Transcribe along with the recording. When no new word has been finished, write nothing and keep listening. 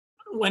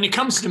when it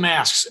comes to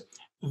masks,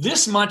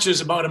 this much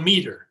is about a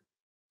meter.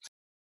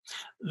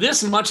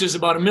 This much is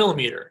about a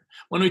millimeter.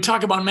 When we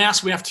talk about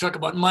masks, we have to talk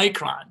about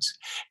microns.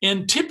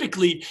 And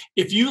typically,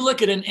 if you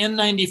look at an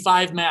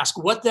N95 mask,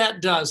 what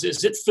that does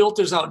is it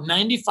filters out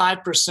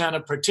 95%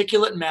 of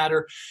particulate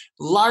matter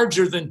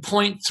larger than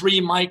 0.3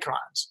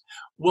 microns.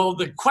 Well,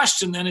 the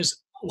question then is,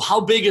 how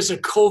big is a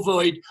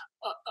COVID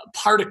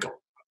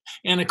particle?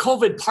 And a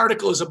COVID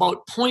particle is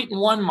about 0.1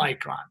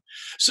 micron.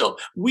 So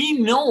we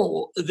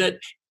know that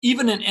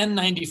even an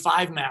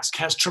N95 mask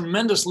has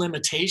tremendous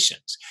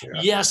limitations.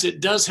 Yeah. Yes, it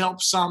does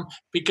help some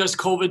because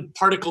COVID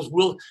particles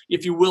will,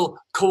 if you will,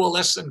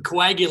 coalesce and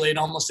coagulate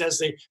almost as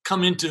they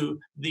come into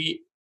the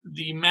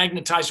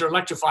magnetized or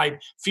electrified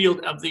field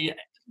of the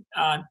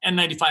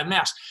N95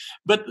 mask.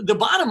 But the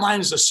bottom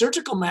line is a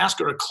surgical mask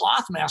or a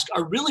cloth mask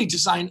are really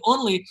designed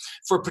only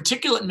for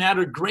particulate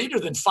matter greater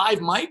than 5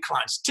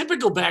 microns.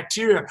 Typical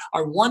bacteria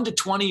are 1 to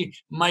 20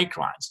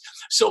 microns.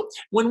 So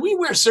when we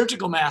wear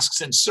surgical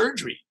masks in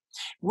surgery,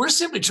 we're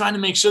simply trying to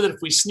make sure that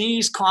if we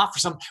sneeze, cough, or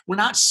something, we're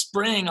not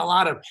spraying a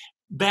lot of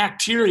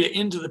bacteria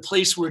into the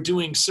place we're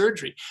doing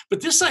surgery.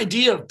 But this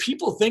idea of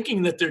people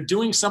thinking that they're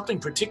doing something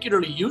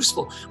particularly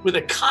useful with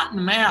a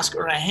cotton mask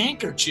or a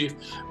handkerchief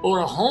or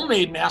a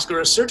homemade mask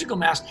or a surgical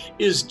mask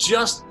is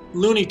just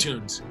Looney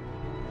Tunes.